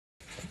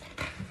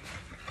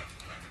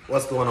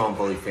What's going on,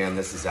 Bully fan?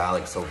 This is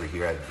Alex over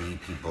here at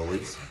VEP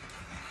Bullies.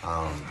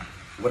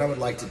 What I would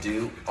like to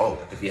do,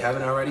 if you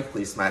haven't already,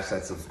 please smash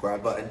that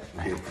subscribe button.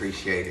 We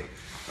appreciate it.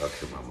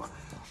 Okay, mama.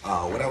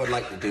 What I would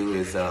like to do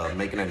is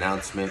make an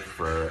announcement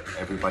for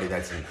everybody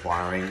that's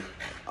inquiring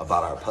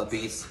about our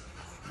puppies,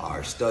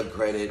 our stud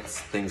credits,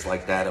 things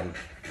like that.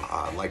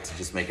 I'd like to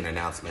just make an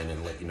announcement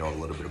and let you know a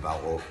little bit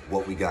about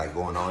what we got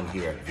going on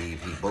here at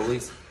VEP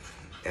Bullies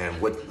and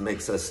what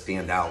makes us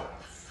stand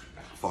out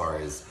as far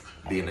as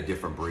being a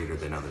different breeder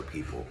than other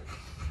people.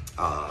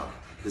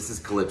 This is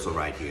Calypso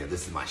right here.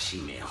 This is my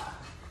she-male.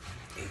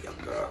 Hey, young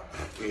girl.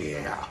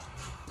 Yeah.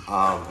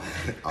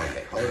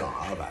 Okay, hold on.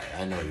 All right,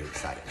 I know you're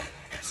excited.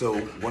 So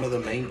one of the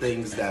main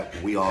things that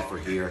we offer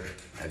here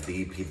at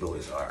VEP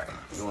Bullies, all right,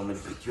 you want me to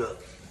pick you up?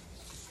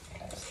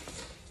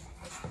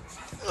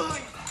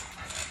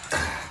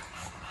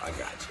 I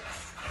got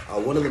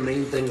you. One of the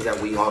main things that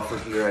we offer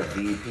here at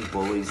VEP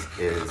Bullies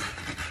is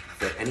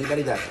for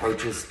anybody that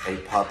purchased a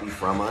puppy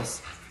from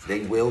us,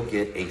 they will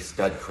get a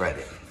stud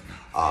credit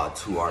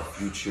to our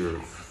future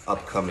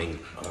upcoming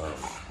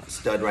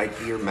stud right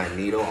here,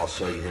 Magneto. I'll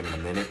show you him in a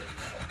minute.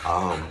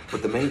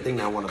 But the main thing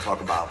I want to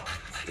talk about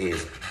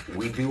is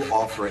we do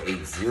offer a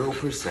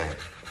 0%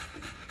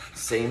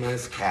 same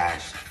as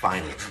cash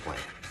finance plan.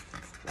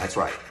 That's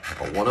right,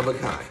 a one of a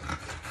kind.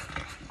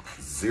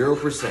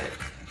 0%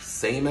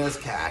 same as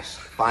cash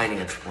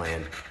finance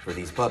plan for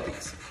these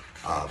puppies.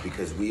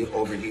 Because we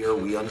over here,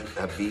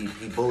 at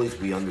VEP Bullies,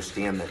 we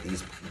understand that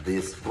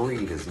this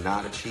breed is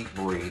not a cheap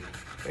breed.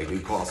 They do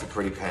cost a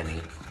pretty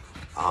penny.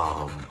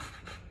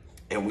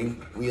 And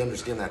we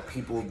understand that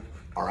people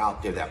are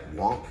out there that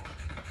want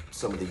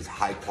some of these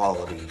high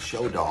quality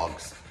show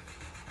dogs.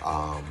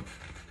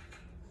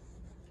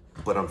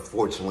 But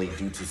unfortunately,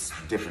 due to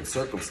different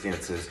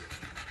circumstances,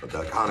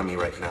 the economy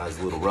right now is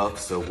a little rough.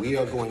 So we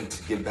are going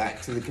to give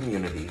back to the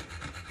community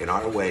in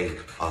our way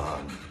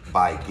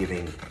by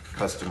giving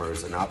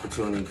customers an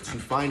opportunity to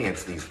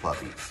finance these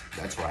puppies.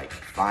 That's right,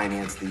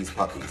 finance these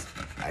puppies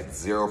at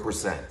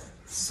 0%,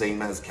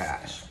 same as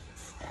cash.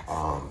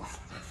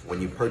 When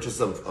you purchase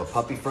a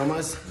puppy from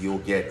us, you'll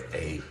get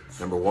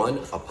number one,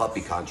 a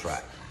puppy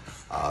contract.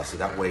 So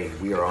that way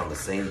we are on the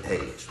same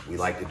page. We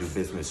like to do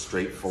business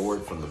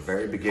straightforward from the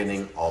very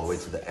beginning all the way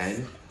to the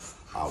end.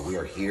 We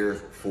are here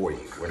for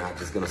you. We're not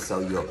just gonna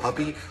sell you a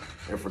puppy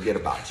and forget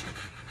about you.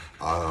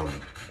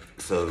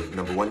 So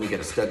number one, you get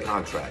a stud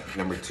contract.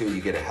 Number two, you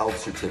get a health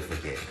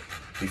certificate.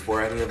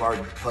 Before any of our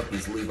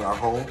puppies leave our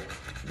home,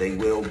 they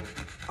will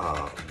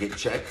get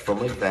checked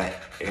from a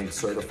vet and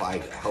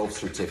certified health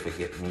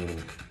certificate,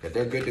 meaning that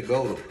they're good to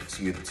go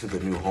to the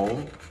new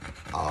home.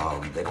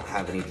 They don't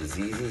have any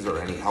diseases or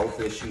any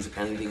health issues,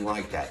 anything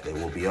like that. They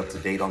will be up to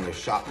date on their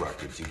shop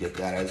records. You get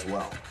that as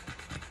well.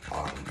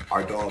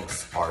 Our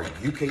dogs are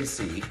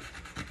UKC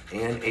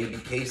and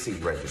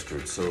ABKC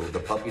registered, so the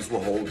puppies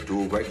will hold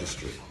dual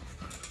registry.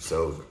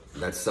 So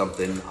that's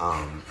something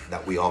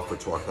that we offer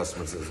to our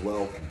customers as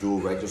well, dual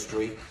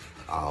registry,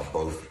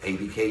 both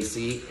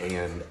ABKC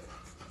and,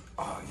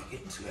 you're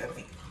getting too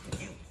heavy,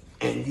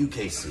 and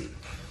UKC.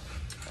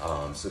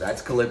 So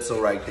that's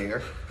Calypso right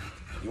there.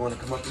 You want to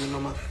come up here,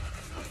 mama?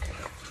 Okay.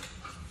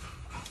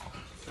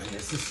 And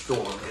this is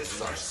Storm. This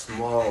is our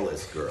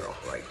smallest girl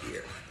right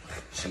here.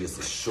 She is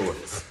the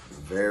shortest,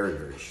 very,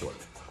 very short.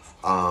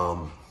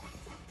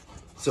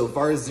 So as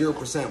far as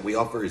 0%, we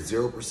offer a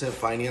 0%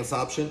 finance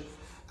option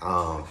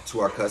to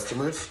our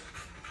customers.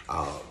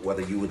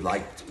 Whether you would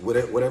like,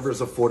 whatever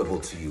is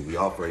affordable to you. We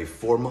offer a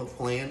 4-month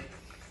plan,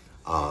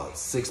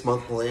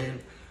 6-month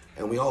plan,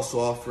 and we also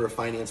offer a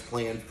finance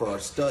plan for our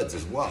studs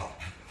as well.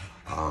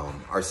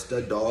 Our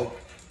stud dog,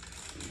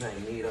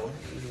 Magneto,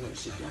 you want to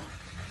sit down?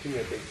 Come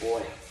here, big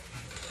boy.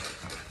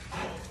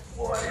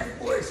 Boy, that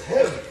boy's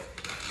heavy.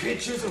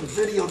 Pictures and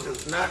video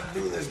does not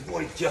do this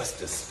boy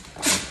justice.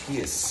 He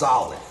is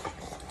solid,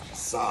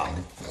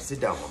 solid. Sit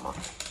down, mama.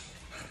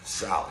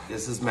 Solid.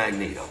 This is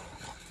Magneto.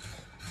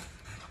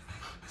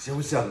 Say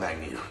what's up,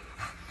 Magneto.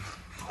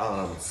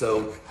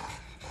 So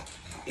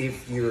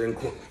if you're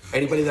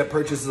anybody that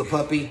purchases a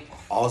puppy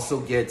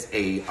also gets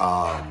a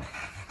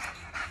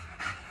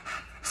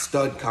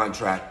stud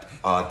contract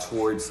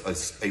towards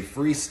a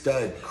free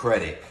stud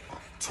credit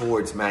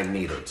towards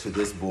Magneto to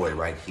this boy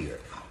right here.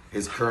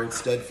 His current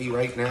stud fee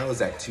right now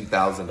is at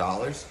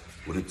 $2,000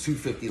 with a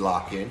 $250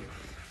 lock-in.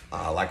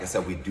 Like I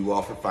said, we do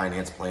offer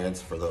finance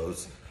plans for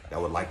those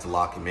that would like to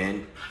lock him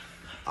in.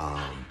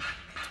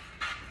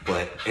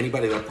 But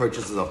anybody that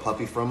purchases a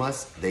puppy from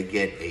us, they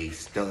get a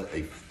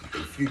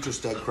future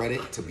stud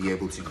credit to be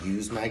able to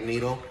use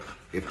Magneto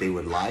if they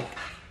would like,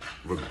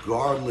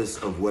 regardless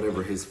of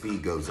whatever his fee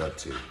goes up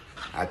to.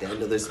 At the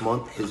end of this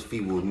month, his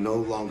fee will no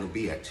longer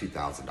be at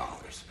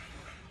 $2,000.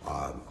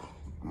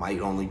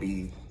 Might only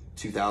be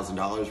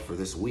 $2,000 for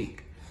this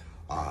week.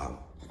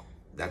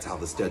 That's how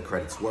the stud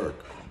credits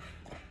work.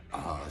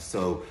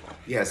 So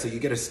yeah, so you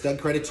get a stud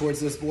credit towards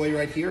this boy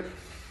right here.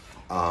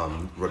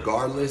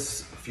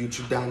 Regardless,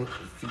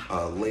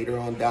 later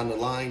on down the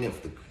line,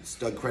 if the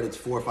stud credit's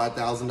 $4,000 or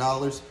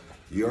 $5,000,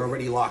 You're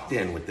already locked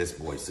in with this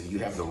boy, so you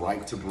have the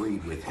right to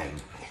breed with him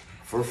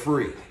for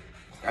free.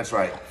 That's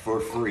right,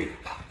 for free.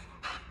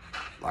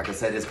 Like I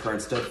said, his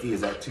current stud fee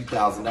is at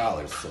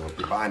 $2,000. So if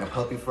you're buying a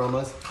puppy from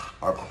us,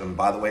 and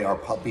by the way, our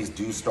puppies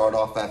do start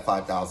off at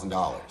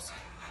 $5,000.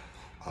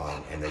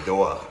 And they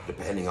go up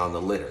depending on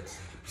the litter.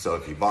 So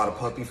if you bought a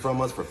puppy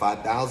from us for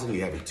 $5,000,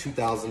 you have a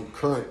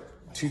current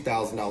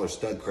 $2,000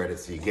 stud credit,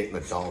 so you're getting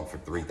a dog for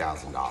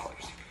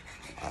 $3,000.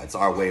 It's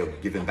our way of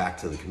giving back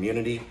to the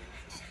community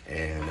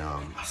and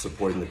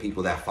supporting the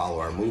people that follow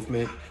our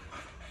movement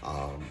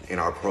in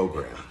our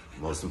program.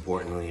 Most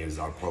importantly is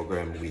our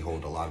program, we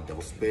hold a lot of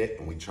DEVILSPIT,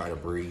 and we try to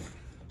breed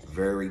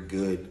very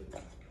good,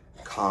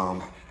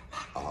 calm,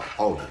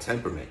 the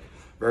temperament.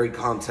 Very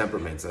calm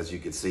temperaments, as you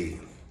can see.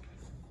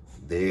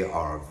 They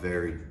are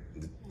very,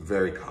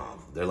 very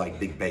calm. They're like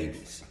big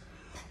babies.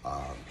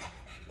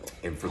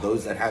 And for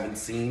those that haven't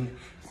seen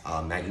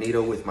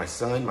MAGNETO with my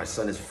son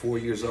is 4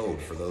 years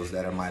old. For those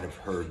that might have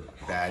heard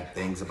bad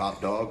things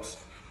about dogs,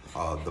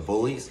 the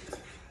bullies,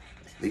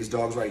 these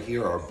dogs right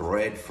here are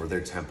bred for their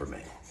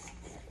temperament.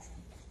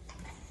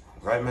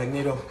 Right,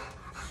 MAGNETO?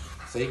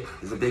 See,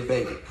 he's a big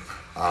baby.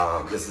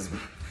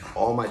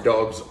 All my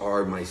dogs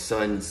are my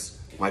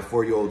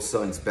 4-year-old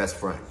son's best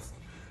friends.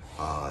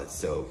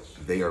 So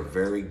they are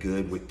very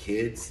good with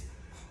kids.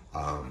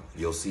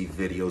 You'll see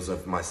videos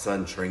of my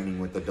son training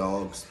with the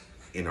dogs,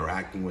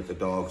 interacting with the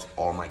dogs.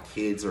 All my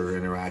kids are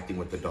interacting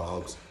with the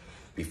dogs.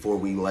 Before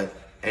we let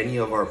any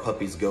of our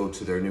puppies go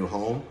to their new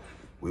home,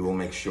 we will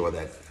make sure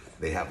that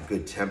they have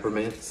good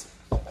temperaments.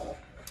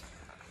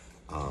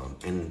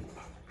 And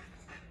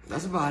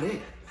that's about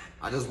it.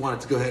 I just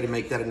wanted to go ahead and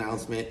make that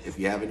announcement. If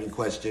you have any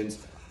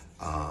questions,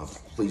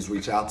 please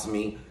reach out to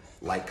me.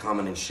 Like,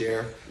 comment, and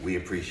share. We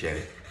appreciate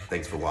it.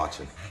 Thanks for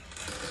watching.